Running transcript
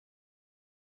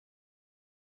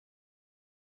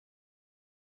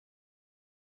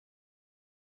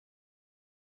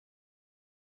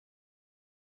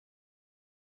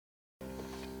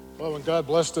Well, when God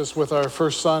blessed us with our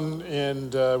first son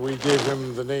and we gave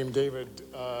him the name David,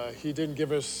 he didn't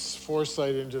give us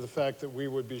foresight into the fact that we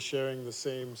would be sharing the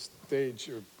same stage,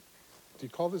 or do you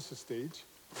call this a stage?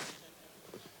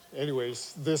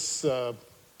 Anyways, this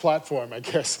platform, I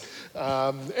guess.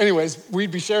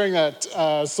 We'd be sharing that.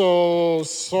 So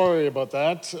sorry about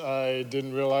that. I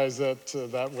didn't realize that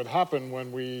that would happen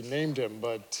when we named him,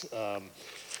 but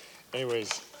anyways,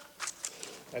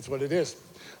 that's what it is.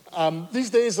 These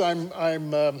days I'm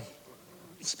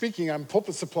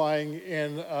pulpit supplying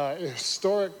in a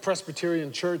historic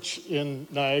Presbyterian church in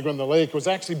Niagara-on-the-Lake. It was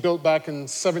actually built back in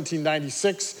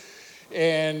 1796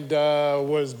 and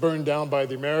was burned down by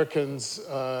the Americans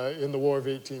in the War of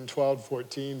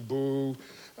 1812-14, boo.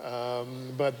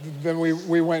 But then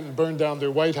we went and burned down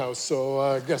their White House, so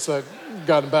I guess that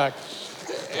got them back.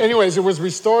 Anyways, it was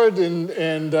restored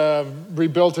and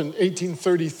rebuilt in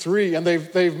 1833, and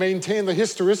they've maintained the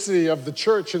historicity of the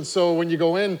church. And so when you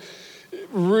go in,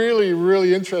 really,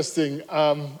 really interesting.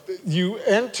 You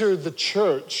enter the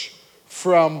church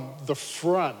from the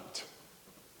front.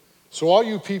 So all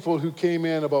you people who came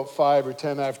in about 5 or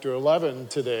 10 after 11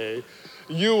 today,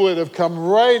 you would have come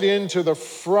right into the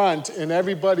front and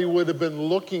everybody would have been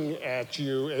looking at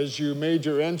you as you made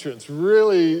your entrance.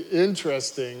 Really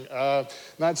interesting.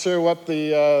 Not sure what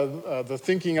the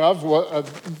thinking of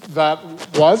that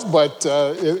was, but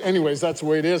anyways, that's the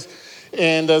way it is.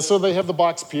 And so they have the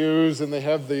box pews and they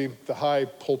have the high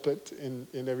pulpit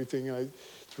and everything. And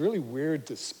it's really weird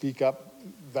to speak up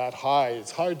that high.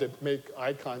 It's hard to make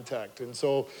eye contact. And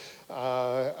so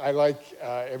I like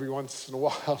every once in a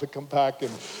while to come back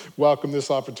and welcome this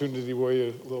opportunity where you're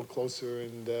a little closer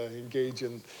and engage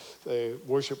in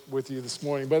worship with you this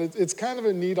morning. But it's kind of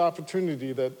a neat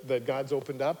opportunity that God's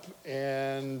opened up.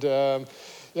 And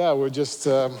we're just,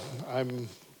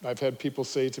 I've had people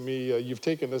say to me, you've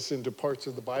taken us into parts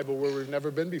of the Bible where we've never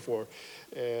been before.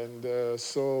 And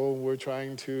so we're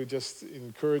trying to just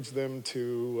encourage them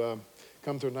to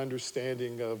come to an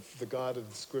understanding of the God of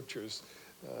the Scriptures,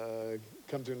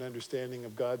 come to an understanding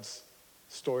of God's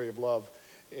story of love,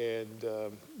 and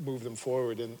move them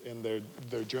forward in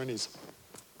their journeys.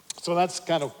 So that's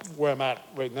kind of where I'm at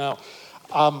right now.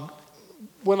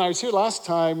 When I was here last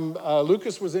time,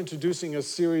 Lucas was introducing a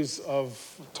series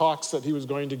of talks that he was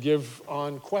going to give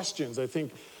on questions. I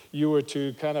think you were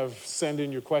to kind of send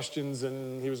in your questions,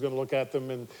 and he was going to look at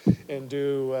them and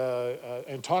do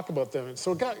and talk about them. And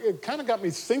so it kind of got me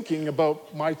thinking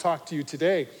about my talk to you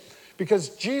today,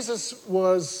 because Jesus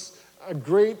was a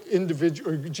great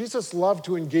individual. Jesus loved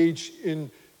to engage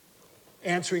in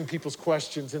answering people's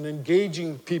questions and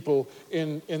engaging people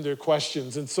in their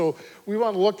questions. And so we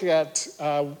want to look at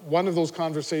one of those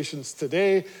conversations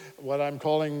today, what I'm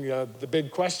calling the big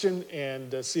question,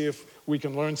 and see if we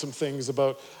can learn some things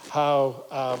about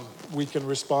how we can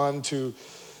respond to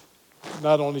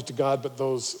not only to God, but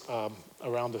those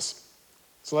around us.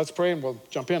 So let's pray and we'll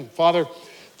jump in. Father,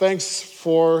 thanks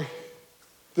for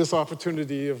this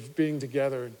opportunity of being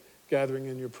together and gathering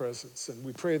in your presence. And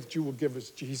we pray that you will give us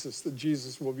Jesus, that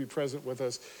Jesus will be present with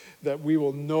us, that we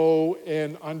will know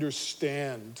and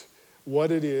understand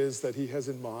what it is that he has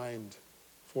in mind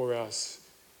for us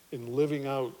in living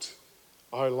out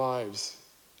our lives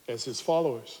as his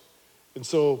followers. And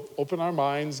so open our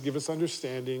minds, give us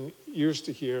understanding, ears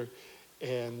to hear,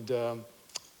 and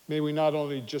may we not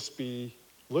only just be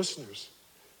listeners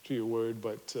to your word,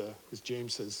 but as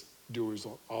James says, doers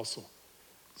also.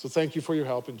 So thank you for your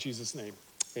help in Jesus' name.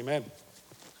 Amen.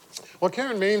 Well,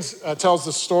 Karen Maines tells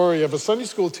the story of a Sunday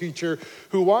school teacher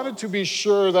who wanted to be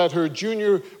sure that her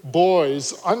junior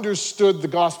boys understood the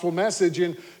gospel message.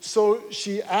 And so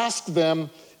she asked them,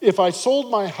 if I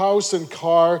sold my house and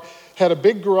car, had a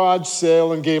big garage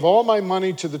sale, and gave all my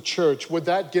money to the church, would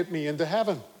that get me into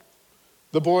heaven?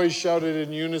 The boys shouted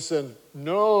in unison,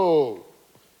 no.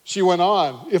 She went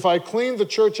on, if I cleaned the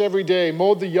church every day,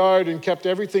 mowed the yard, and kept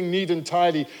everything neat and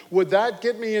tidy, would that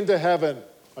get me into heaven?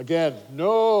 Again,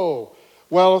 no.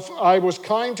 Well, if I was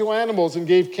kind to animals and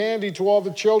gave candy to all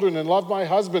the children and loved my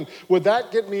husband, would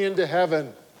that get me into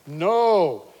heaven?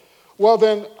 No. Well,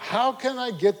 then, how can I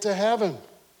get to heaven?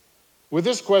 With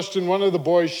this question, one of the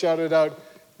boys shouted out,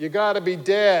 you gotta be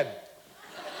dead.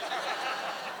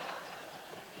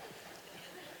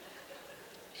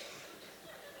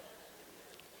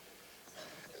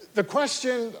 The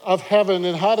question of heaven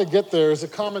and how to get there is a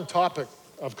common topic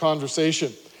of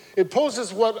conversation. It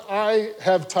poses what I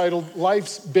have titled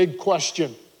Life's Big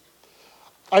Question.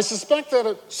 I suspect that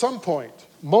at some point,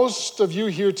 most of you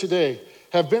here today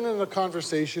have been in a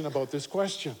conversation about this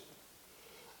question.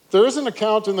 There is an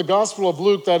account in the Gospel of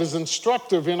Luke that is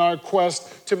instructive in our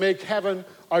quest to make heaven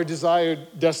our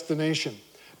desired destination.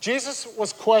 Jesus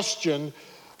was questioned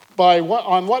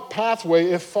on what pathway,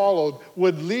 if followed,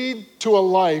 would lead to a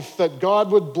life that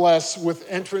God would bless with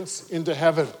entrance into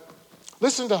heaven.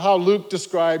 Listen to how Luke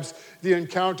describes the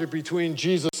encounter between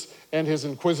Jesus and his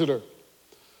inquisitor.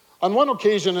 On one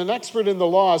occasion, an expert in the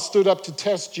law stood up to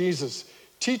test Jesus.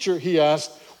 "Teacher," he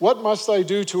asked, "what must I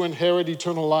do to inherit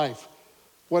eternal life?"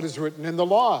 "What is written in the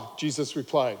law?" Jesus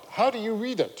replied. "How do you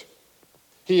read it?"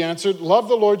 He answered, "Love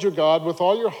the Lord your God with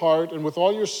all your heart and with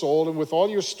all your soul and with all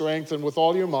your strength and with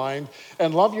all your mind,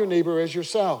 and love your neighbor as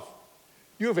yourself."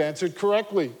 "You have answered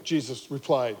correctly," Jesus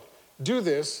replied. "Do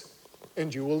this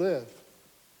and you will live."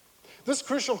 This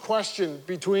crucial question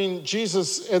between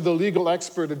Jesus and the legal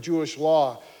expert of Jewish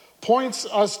law points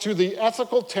us to the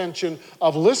ethical tension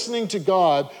of listening to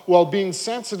God while being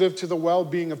sensitive to the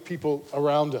well-being of people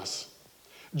around us.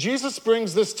 Jesus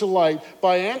brings this to light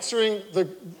by answering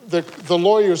the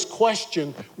lawyer's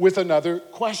question with another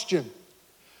question.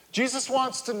 Jesus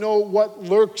wants to know what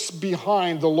lurks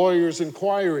behind the lawyer's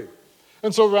inquiry.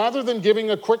 And so rather than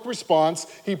giving a quick response,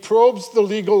 he probes the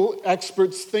legal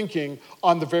expert's thinking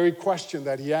on the very question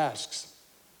that he asks.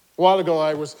 A while ago,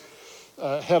 I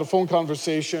had a phone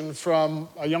conversation from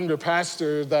a younger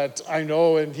pastor that I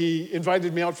know, and he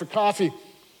invited me out for coffee.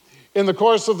 In the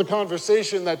course of the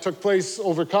conversation that took place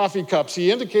over coffee cups, he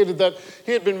indicated that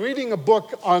he had been reading a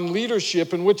book on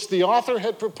leadership in which the author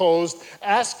had proposed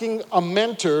asking a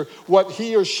mentor what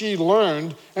he or she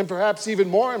learned, and perhaps even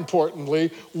more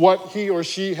importantly, what he or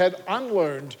she had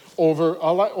unlearned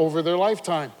over their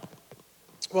lifetime.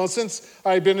 Well, since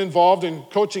I had been involved in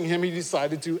coaching him, he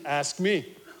decided to ask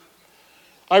me.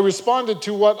 I responded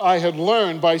to what I had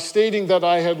learned by stating that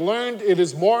I had learned it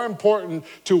is more important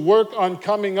to work on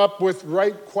coming up with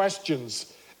right questions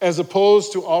as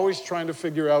opposed to always trying to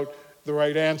figure out the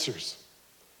right answers.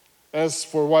 As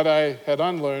for what I had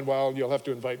unlearned, well, you'll have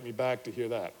to invite me back to hear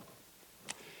that.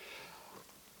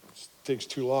 It takes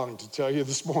too long to tell you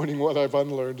this morning what I've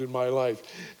unlearned in my life.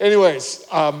 Anyways,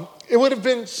 it would have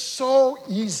been so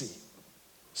easy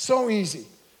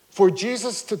for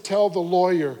Jesus to tell the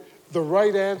lawyer the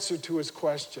right answer to his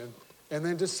question and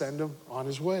then to send him on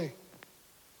his way.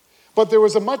 But there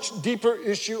was a much deeper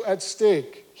issue at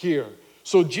stake here.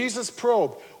 So Jesus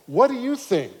probed, "What do you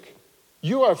think?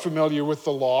 You are familiar with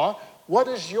the law. What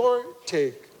is your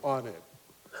take on it?"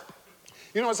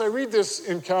 You know, as I read this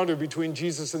encounter between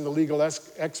Jesus and the legal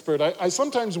expert, I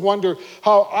sometimes wonder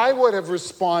how I would have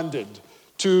responded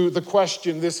to the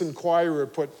question this inquirer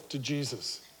put to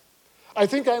Jesus. I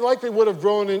think I likely would have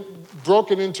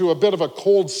broken into a bit of a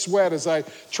cold sweat as I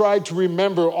tried to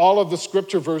remember all of the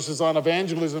scripture verses on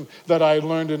evangelism that I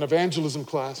learned in evangelism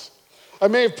class. I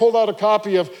may have pulled out a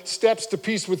copy of Steps to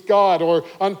Peace with God, or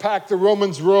unpacked the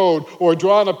Romans Road, or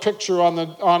drawn a picture on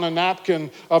a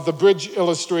napkin of the bridge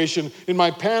illustration in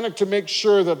my panic to make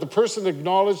sure that the person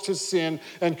acknowledged his sin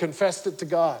and confessed it to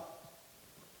God.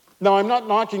 Now, I'm not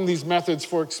knocking these methods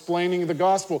for explaining the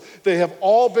gospel. They have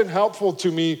all been helpful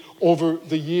to me over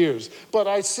the years. But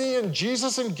I see in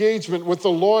Jesus' engagement with the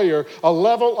lawyer a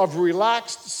level of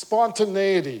relaxed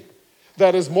spontaneity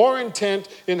that is more intent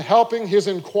in helping his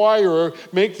inquirer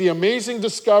make the amazing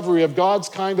discovery of God's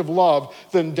kind of love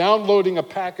than downloading a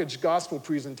packaged gospel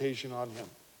presentation on him.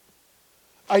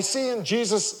 I see in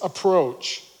Jesus'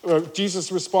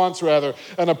 response,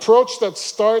 an approach that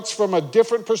starts from a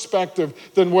different perspective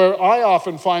than where I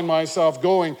often find myself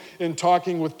going in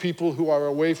talking with people who are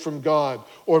away from God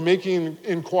or making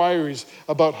inquiries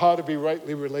about how to be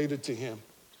rightly related to him.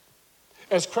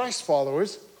 As Christ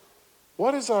followers,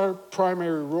 what is our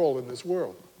primary role in this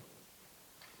world?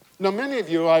 Now, many of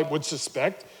you, I would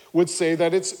suspect, would say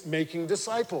that it's making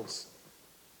disciples.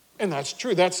 And that's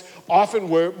true. That's often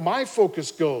where my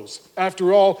focus goes.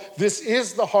 After all, this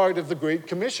is the heart of the Great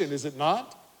Commission, is it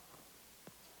not?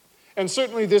 And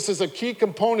certainly this is a key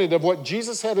component of what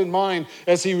Jesus had in mind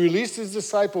as he released his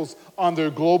disciples on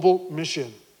their global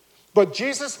mission. But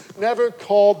Jesus never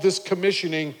called this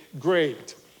commissioning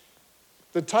great.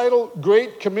 The title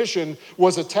Great Commission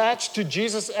was attached to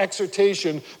Jesus'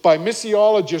 exhortation by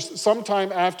missiologists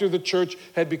sometime after the church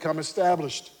had become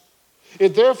established.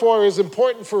 It therefore is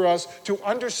important for us to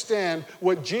understand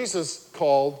what Jesus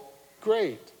called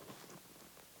great.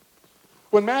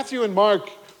 When Matthew and Mark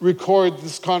record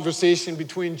this conversation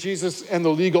between Jesus and the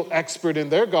legal expert in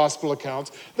their gospel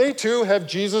accounts, they too have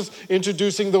Jesus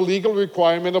introducing the legal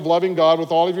requirement of loving God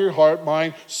with all of your heart,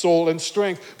 mind, soul, and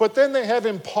strength. But then they have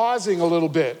him pausing a little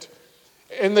bit.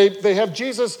 And they have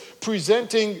Jesus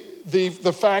presenting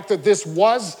the fact that this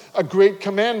was a great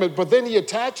commandment, but then he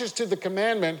attaches to the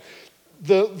commandment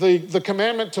the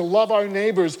commandment to love our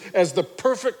neighbors as the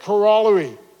perfect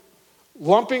corollary,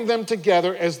 lumping them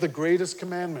together as the greatest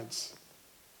commandments.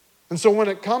 And so when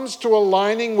it comes to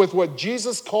aligning with what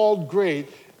Jesus called great,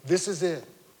 this is it.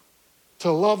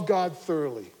 To love God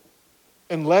thoroughly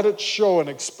and let it show an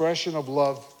expression of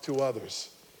love to others.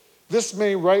 This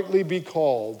may rightly be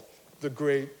called the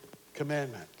Great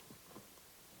Commandment.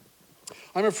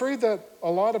 I'm afraid that a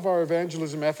lot of our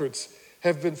evangelism efforts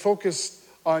have been focused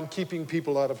on keeping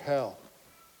people out of hell.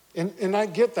 And I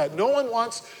get that. No one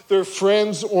wants their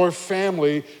friends or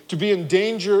family to be in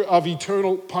danger of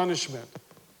eternal punishment.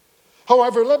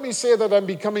 However, let me say that I'm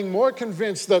becoming more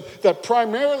convinced that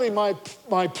primarily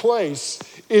my place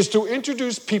is to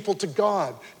introduce people to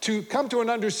God, to come to an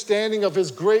understanding of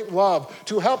His great love,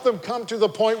 to help them come to the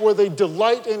point where they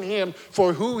delight in Him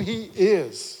for who He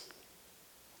is.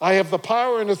 I have the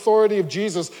power and authority of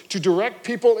Jesus to direct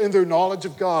people in their knowledge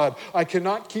of God. I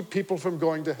cannot keep people from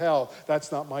going to hell.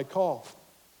 That's not my call.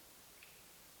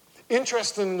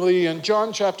 Interestingly, in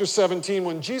John chapter 17,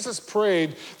 when Jesus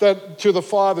prayed to the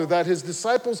Father that His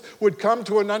disciples would come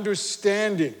to an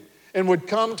understanding and would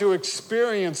come to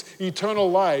experience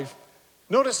eternal life,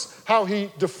 notice how He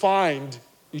defined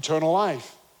eternal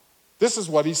life. This is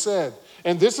what He said.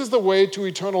 And this is the way to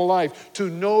eternal life, to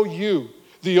know you,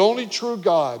 the only true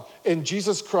God, and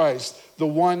Jesus Christ, the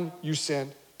one you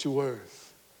sent to earth.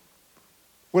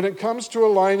 When it comes to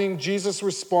aligning Jesus'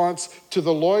 response to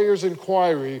the lawyer's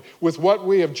inquiry with what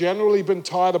we have generally been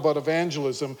taught about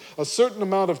evangelism, a certain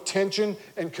amount of tension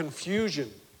and confusion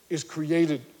is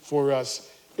created for us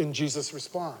in Jesus'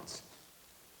 response.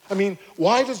 I mean,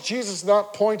 why does Jesus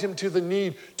not point him to the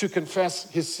need to confess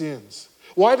his sins?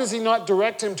 Why does He not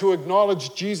direct him to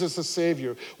acknowledge Jesus as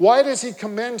Savior? Why does He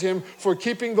commend him for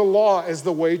keeping the law as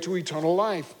the way to eternal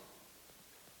life?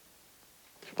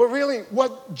 But really,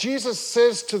 what Jesus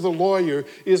says to the lawyer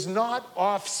is not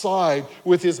offside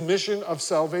with his mission of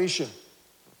salvation.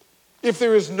 If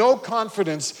there is no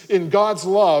confidence in God's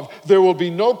love, there will be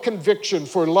no conviction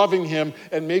for loving Him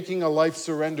and making a life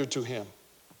surrender to Him.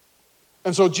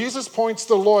 And so Jesus points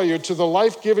the lawyer to the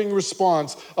life-giving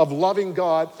response of loving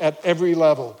God at every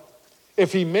level.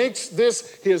 If he makes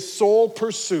this his sole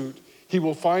pursuit, he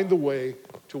will find the way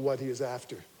to what he is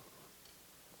after.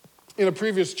 In a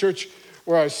previous church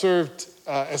where I served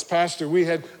as pastor, we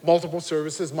had multiple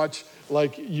services, much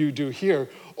like you do here,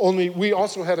 only we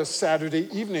also had a Saturday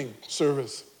evening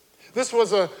service. This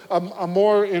was a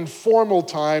more informal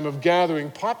time of gathering,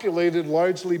 populated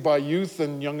largely by youth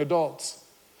and young adults.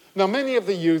 Now, many of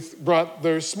the youth brought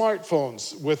their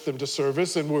smartphones with them to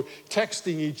service and were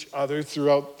texting each other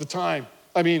throughout the time.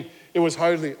 I mean, it was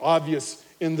hardly obvious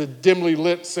in the dimly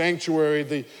lit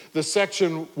sanctuary. The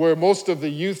section where most of the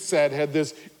youth sat had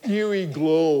this eerie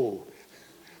glow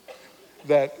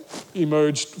that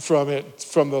emerged from it,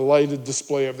 from the lighted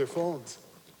display of their phones.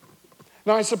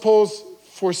 Now, I suppose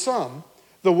for some,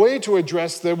 the way to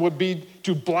address them would be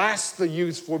to blast the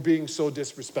youth for being so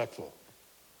disrespectful.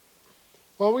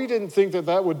 Well, we didn't think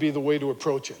that would be the way to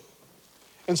approach it.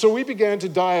 And so we began to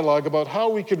dialogue about how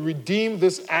we could redeem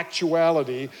this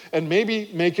actuality and maybe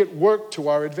make it work to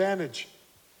our advantage.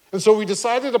 And so we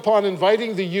decided upon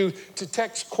inviting the youth to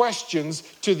text questions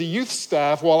to the youth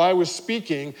staff while I was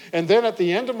speaking, and then at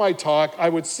the end of my talk, I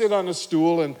would sit on a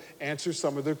stool and answer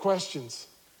some of their questions.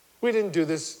 We didn't do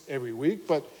this every week,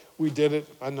 but we did it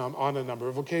on a number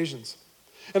of occasions.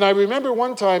 And I remember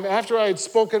one time, after I had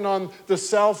spoken on the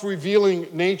self-revealing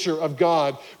nature of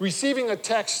God, receiving a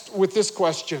text with this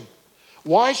question: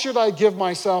 why should I give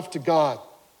myself to God?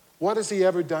 What has He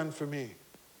ever done for me?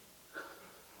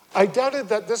 I doubted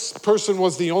that this person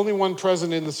was the only one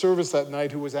present in the service that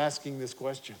night who was asking this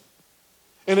question.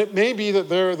 And it may be that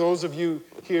there are those of you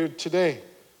here today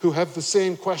who have the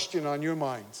same question on your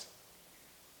minds.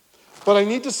 But I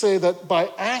need to say that by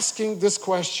asking this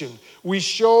question, we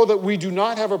show that we do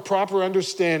not have a proper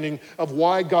understanding of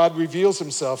why God reveals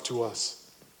Himself to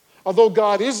us. Although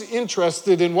God is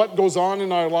interested in what goes on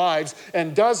in our lives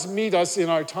and does meet us in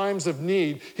our times of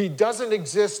need, He doesn't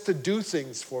exist to do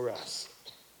things for us.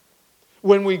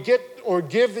 When we get or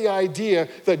give the idea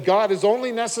that God is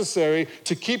only necessary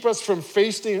to keep us from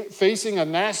facing a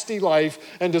nasty life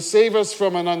and to save us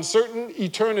from an uncertain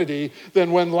eternity,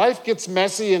 then when life gets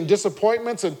messy and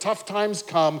disappointments and tough times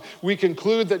come, we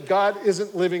conclude that God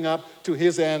isn't living up to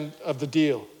His end of the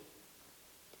deal.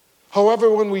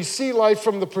 However, when we see life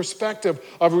from the perspective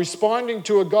of responding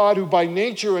to a God who by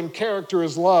nature and character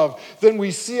is love, then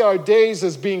we see our days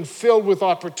as being filled with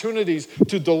opportunities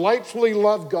to delightfully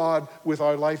love God with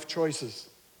our life choices.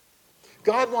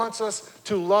 God wants us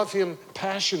to love Him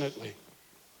passionately.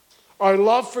 Our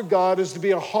love for God is to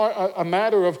be a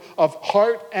matter of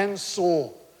heart and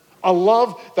soul, a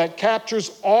love that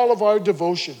captures all of our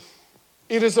devotion.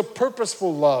 It is a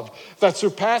purposeful love that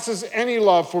surpasses any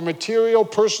love for material,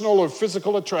 personal, or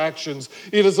physical attractions.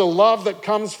 It is a love that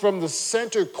comes from the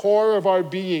center core of our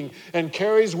being and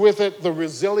carries with it the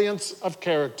resilience of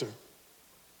character.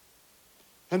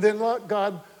 And then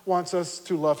God wants us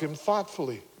to love him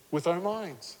thoughtfully with our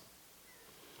minds.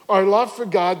 Our love for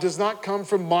God does not come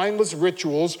from mindless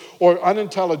rituals or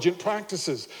unintelligent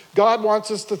practices. God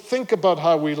wants us to think about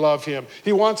how we love him.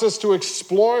 He wants us to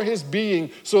explore his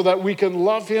being so that we can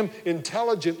love him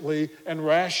intelligently and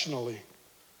rationally.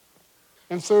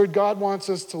 And third, God wants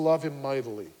us to love him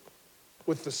mightily,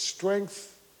 with the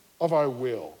strength of our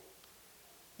will.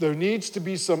 There needs to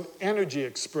be some energy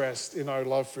expressed in our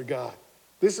love for God.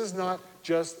 This is not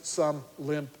just some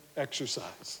limp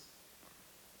exercise.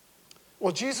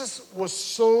 Well, Jesus was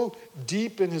so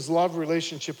deep in his love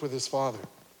relationship with his Father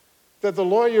that the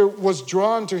lawyer was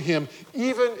drawn to him,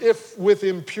 even if with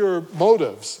impure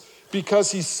motives,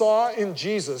 because he saw in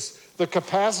Jesus the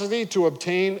capacity to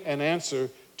obtain an answer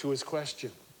to his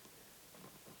question.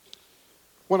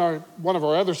 When one of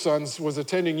our other sons was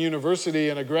attending university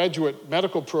in a graduate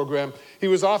medical program, he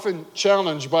was often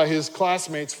challenged by his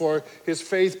classmates for his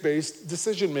faith-based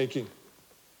decision-making.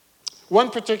 One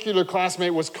particular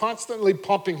classmate was constantly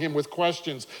pumping him with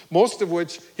questions, most of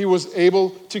which he was able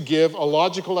to give a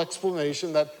logical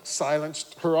explanation that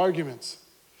silenced her arguments.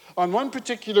 On one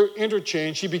particular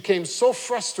interchange, he became so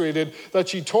frustrated that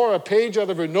she tore a page out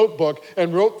of her notebook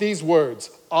and wrote these words: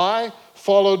 "I,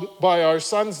 followed by our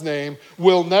son's name,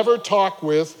 will never talk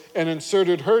with," and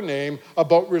inserted her name,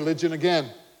 "about religion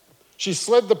again." She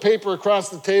slid the paper across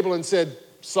the table and said,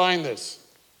 "Sign this."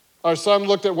 Our son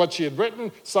looked at what she had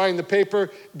written, signed the paper,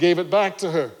 gave it back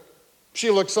to her. She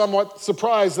looked somewhat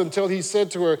surprised until he said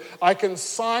to her, "I can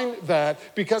sign that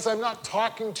because I'm not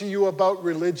talking to you about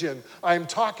religion. I'm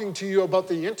talking to you about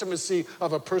the intimacy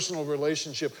of a personal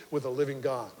relationship with a living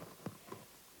God."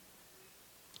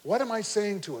 What am I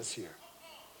saying to us here?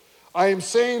 I am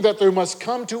saying that there must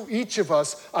come to each of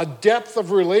us a depth of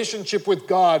relationship with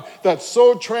God that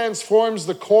so transforms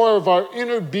the core of our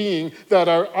inner being that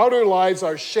our outer lives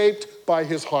are shaped by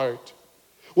his heart.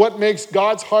 What makes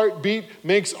God's heart beat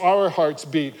makes our hearts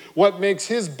beat. What makes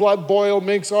his blood boil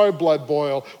makes our blood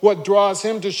boil. What draws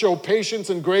him to show patience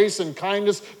and grace and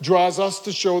kindness draws us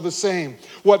to show the same.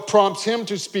 What prompts him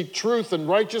to speak truth and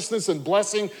righteousness and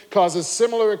blessing causes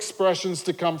similar expressions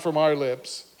to come from our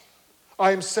lips.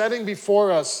 I am setting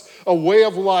before us a way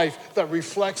of life that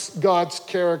reflects God's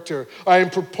character. I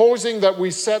am proposing that we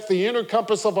set the inner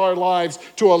compass of our lives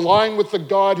to align with the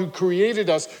God who created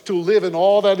us to live in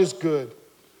all that is good.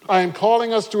 I am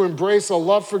calling us to embrace a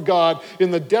love for God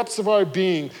in the depths of our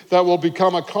being that will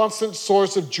become a constant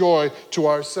source of joy to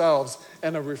ourselves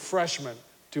and a refreshment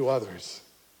to others.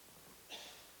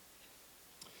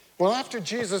 Well, after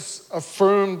Jesus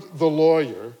affirmed the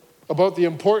lawyer about the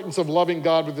importance of loving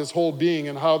God with his whole being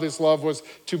and how this love was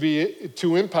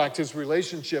to impact his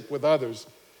relationship with others,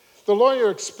 the lawyer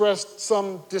expressed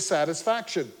some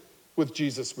dissatisfaction with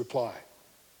Jesus' reply.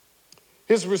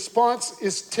 His response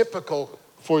is typical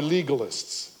for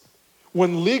legalists.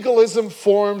 When legalism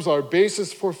forms our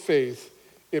basis for faith,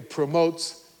 it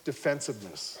promotes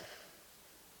defensiveness.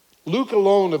 Luke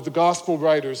alone of the gospel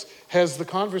writers has the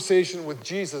conversation with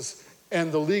Jesus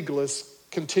and the legalists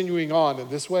continuing on in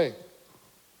this way.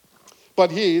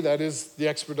 But he, that is the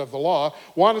expert of the law,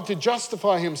 wanted to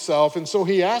justify himself, and so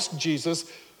he asked Jesus,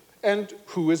 "And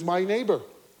who is my neighbor?"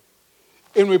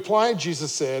 In reply,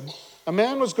 Jesus said, "A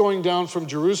man was going down from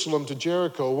Jerusalem to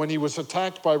Jericho when he was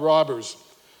attacked by robbers.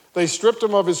 They stripped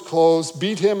him of his clothes,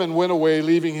 beat him, and went away,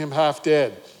 leaving him half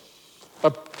dead.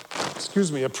 A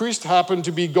priest happened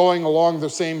to be going along the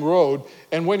same road,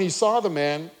 and when he saw the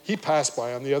man, he passed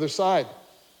by on the other side.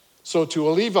 So too a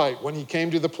Levite, when he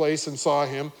came to the place and saw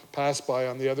him, passed by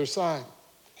on the other side.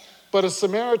 But a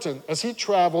Samaritan, as he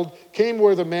traveled, came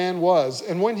where the man was,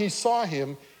 and when he saw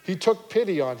him, he took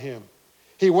pity on him.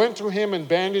 He went to him and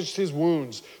bandaged his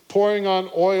wounds, pouring on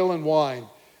oil and wine.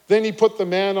 Then he put the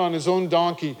man on his own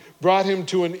donkey, brought him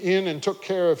to an inn, and took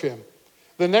care of him.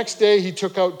 The next day he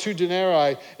took out 2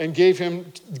 denarii and gave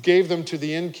them to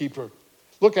the innkeeper.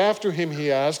 'Look after him,'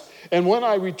 he asked, 'and when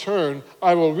I return,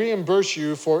 I will reimburse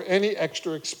you for any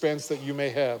extra expense that you may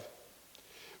have.'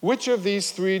 Which of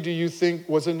these 3 do you think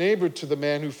was a neighbor to the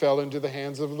man who fell into the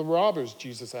hands of the robbers?"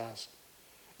 Jesus asked.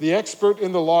 The expert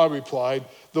in the law replied,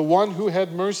 "The one who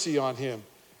had mercy on him."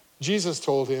 Jesus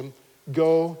told him,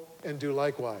 "Go and do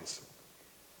likewise."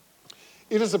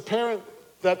 It is apparent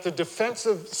that the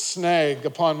defensive snag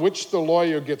upon which the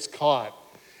lawyer gets caught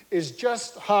is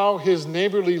just how his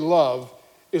neighborly love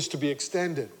is to be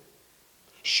extended.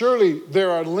 Surely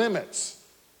there are limits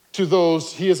to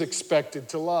those he is expected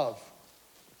to love.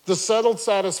 The settled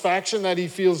satisfaction that he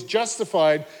feels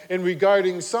justified in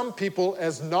regarding some people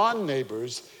as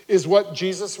non-neighbors is what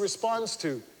Jesus responds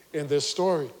to in this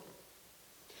story.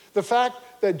 The fact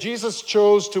that Jesus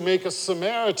chose to make a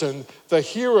Samaritan the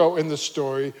hero in the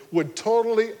story would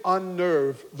totally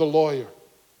unnerve the lawyer.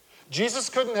 Jesus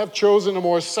couldn't have chosen a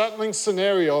more settling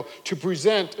scenario to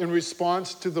present in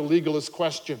response to the legalist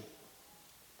question.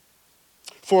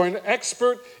 For an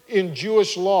expert in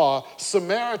Jewish law,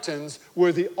 Samaritans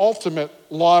were the ultimate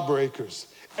lawbreakers.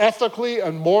 Ethically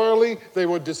and morally, they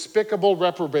were despicable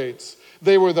reprobates.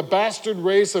 They were the bastard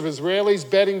race of Israelis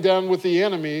bedding down with the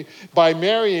enemy by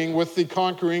intermarrying with the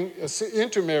conquering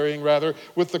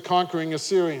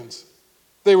Assyrians.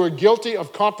 They were guilty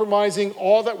of compromising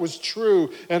all that was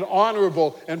true and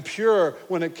honorable and pure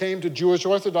when it came to Jewish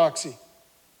orthodoxy.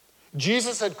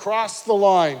 Jesus had crossed the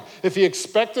line if he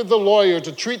expected the lawyer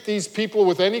to treat these people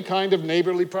with any kind of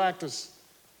neighborly practice.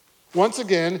 Once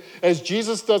again, as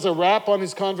Jesus does a wrap on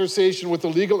his conversation with the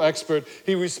legal expert,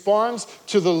 he responds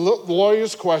to the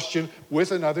lawyer's question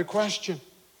with another question.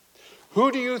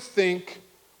 Who do you think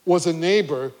was a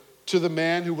neighbor to the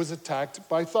man who was attacked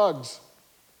by thugs?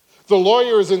 The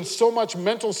lawyer is in so much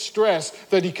mental stress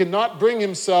that he cannot bring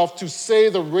himself to say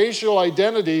the racial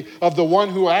identity of the one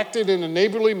who acted in a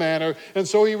neighborly manner, and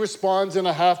so he responds in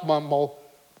a half mumble,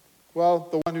 well,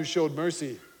 the one who showed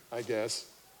mercy, I guess.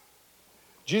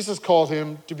 Jesus called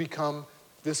him to become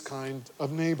this kind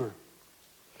of neighbor.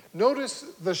 Notice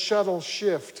the subtle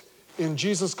shift in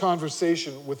Jesus'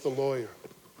 conversation with the lawyer.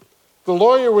 The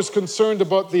lawyer was concerned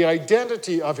about the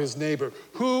identity of his neighbor.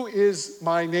 Who is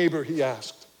my neighbor, he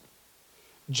asked.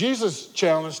 Jesus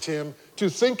challenged him to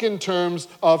think in terms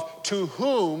of to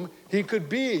whom he could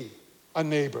be a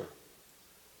neighbor.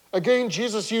 Again,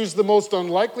 Jesus used the most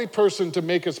unlikely person to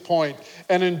make his point,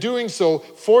 and in doing so,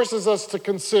 forces us to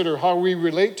consider how we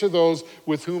relate to those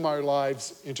with whom our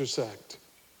lives intersect.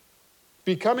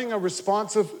 Becoming a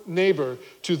responsive neighbor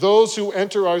to those who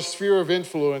enter our sphere of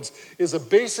influence is a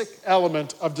basic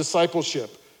element of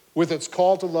discipleship, with its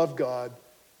call to love God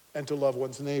and to love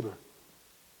one's neighbor.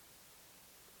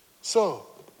 So,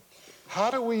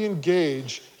 how do we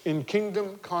engage in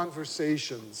kingdom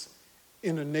conversations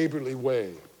in a neighborly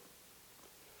way?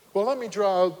 Well, let me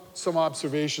draw out some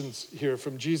observations here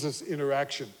from Jesus'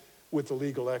 interaction with the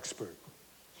legal expert.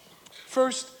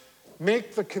 First,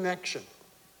 make the connection.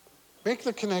 Make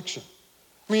the connection.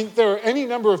 I mean, there are any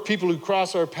number of people who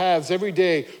cross our paths every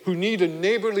day who need a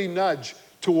neighborly nudge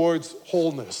towards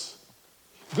wholeness.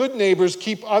 Good neighbors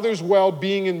keep others'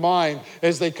 well-being in mind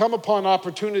as they come upon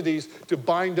opportunities to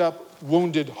bind up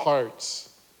wounded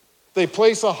hearts. They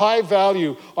place a high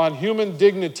value on human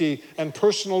dignity and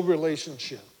personal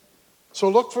relationship. So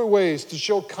look for ways to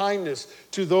show kindness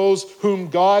to those whom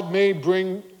God may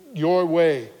bring your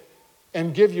way,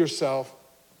 and give yourself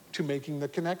to making the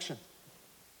connection.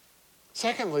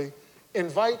 Secondly,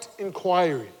 invite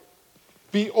inquiry.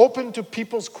 Be open to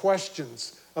people's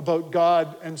questions about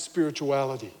God and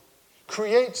spirituality.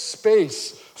 Create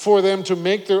space for them to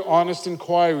make their honest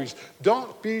inquiries.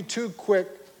 Don't be too quick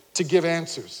to give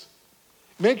answers.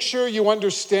 Make sure you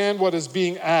understand what is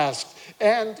being asked.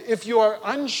 And if you are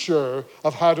unsure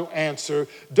of how to answer,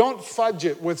 don't fudge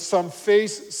it with some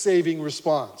face-saving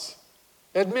response.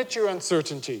 Admit your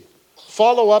uncertainty.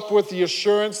 Follow up with the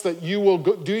assurance that you will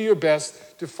do your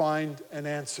best to find an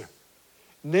answer.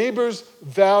 Neighbors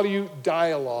value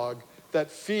dialogue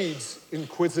that feeds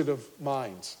inquisitive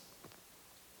minds.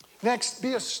 Next,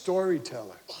 be a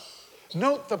storyteller.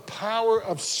 Note the power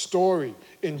of story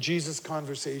in Jesus'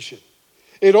 conversation.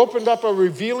 It opened up a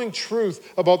revealing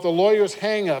truth about the lawyer's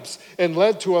hang-ups and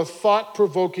led to a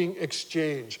thought-provoking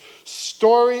exchange.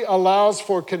 Story allows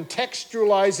for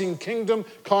contextualizing kingdom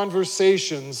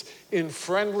conversations in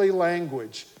friendly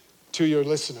language to your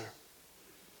listener.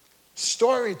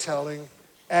 Storytelling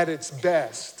at its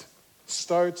best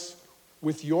starts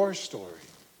with your story.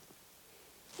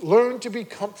 Learn to be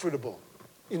comfortable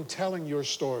in telling your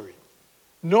story.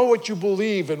 Know what you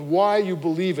believe and why you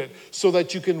believe it so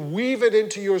that you can weave it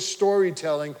into your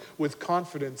storytelling with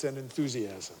confidence and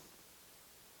enthusiasm.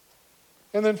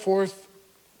 And then fourth,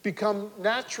 become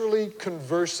naturally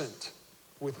conversant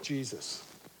with Jesus.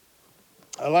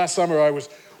 Last summer I was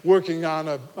working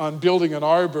on building an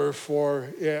arbor for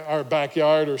our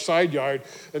backyard or side yard,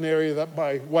 an area that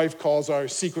my wife calls our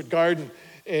secret garden.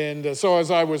 And so as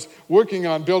I was working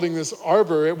on building this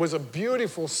arbor, it was a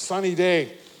beautiful sunny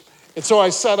day. And so I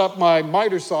set up my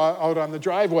miter saw out on the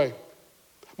driveway.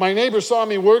 My neighbor saw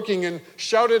me working and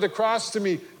shouted across to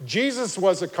me, "Jesus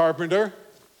was a carpenter."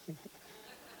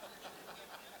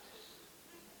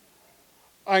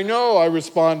 "I know," I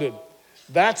responded.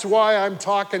 "That's why I'm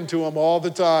talking to him all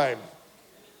the time."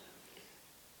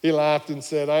 He laughed and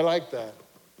said, "I like that."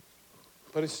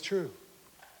 But it's true.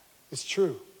 It's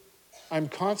true. I'm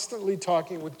constantly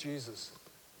talking with Jesus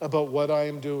about what I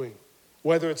am doing,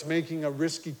 whether it's making a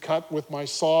risky cut with my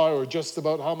saw or just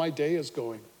about how my day is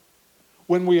going.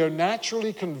 When we are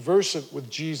naturally conversant with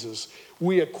Jesus,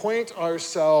 we acquaint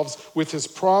ourselves with his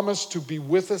promise to be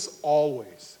with us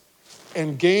always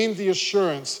and gain the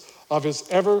assurance of his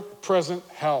ever-present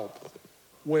help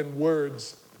when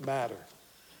words matter.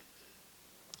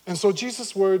 And so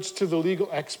Jesus' words to the legal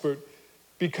expert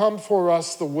become for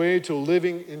us the way to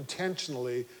living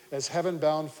intentionally as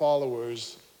heaven-bound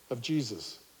followers of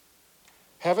Jesus.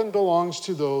 Heaven belongs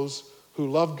to those who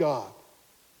love God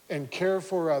and care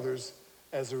for others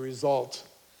as a result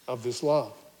of this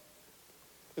love.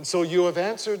 And so you have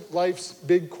answered life's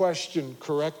big question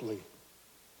correctly.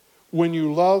 When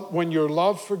your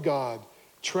love for God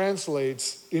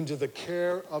translates into the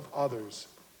care of others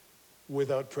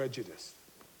without prejudice.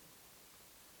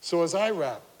 So as I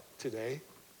wrap today,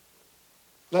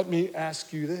 let me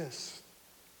ask you this.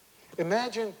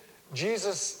 Imagine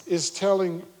Jesus is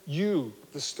telling you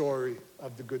the story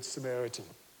of the Good Samaritan.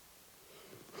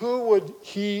 Who would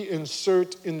he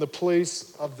insert in the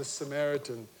place of the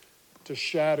Samaritan to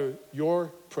shatter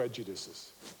your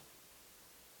prejudices?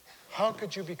 How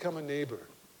could you become a neighbor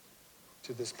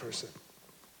to this person?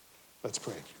 Let's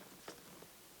pray.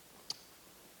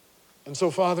 And so,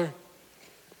 Father,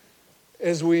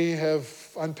 as we have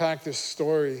unpacked this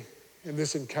story and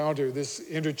this encounter, this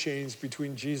interchange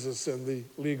between Jesus and the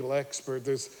legal expert,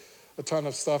 there's a ton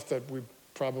of stuff that we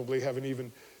probably haven't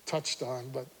even touched on,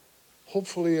 but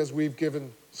hopefully as we've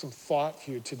given some thought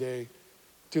here today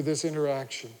to this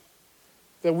interaction,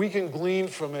 that we can glean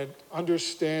from it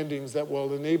understandings that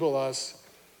will enable us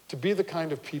to be the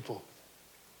kind of people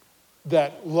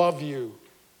that love you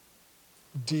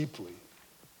deeply.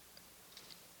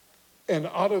 And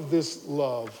out of this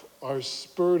love are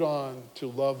spurred on to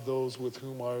love those with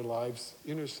whom our lives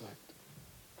intersect.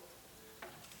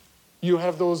 You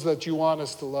have those that you want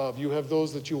us to love. You have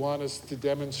those that you want us to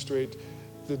demonstrate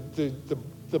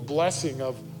the blessing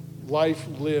of life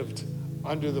lived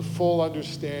under the full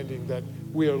understanding that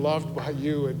we are loved by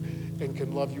you and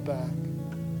can love you back.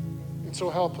 And so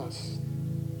help us.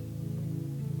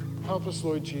 Help us,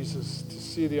 Lord Jesus, to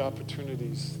see the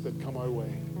opportunities that come our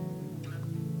way.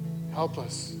 Help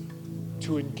us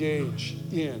to engage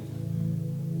in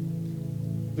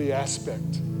the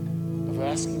aspect of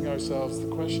asking ourselves the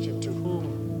question, to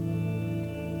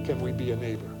whom can we be a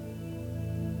neighbor?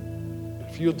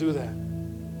 If you'll do that,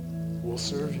 we'll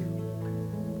serve you.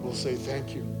 We'll say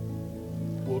thank you.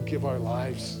 We'll give our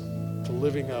lives to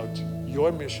living out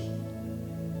your mission.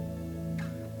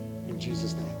 In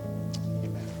Jesus' name.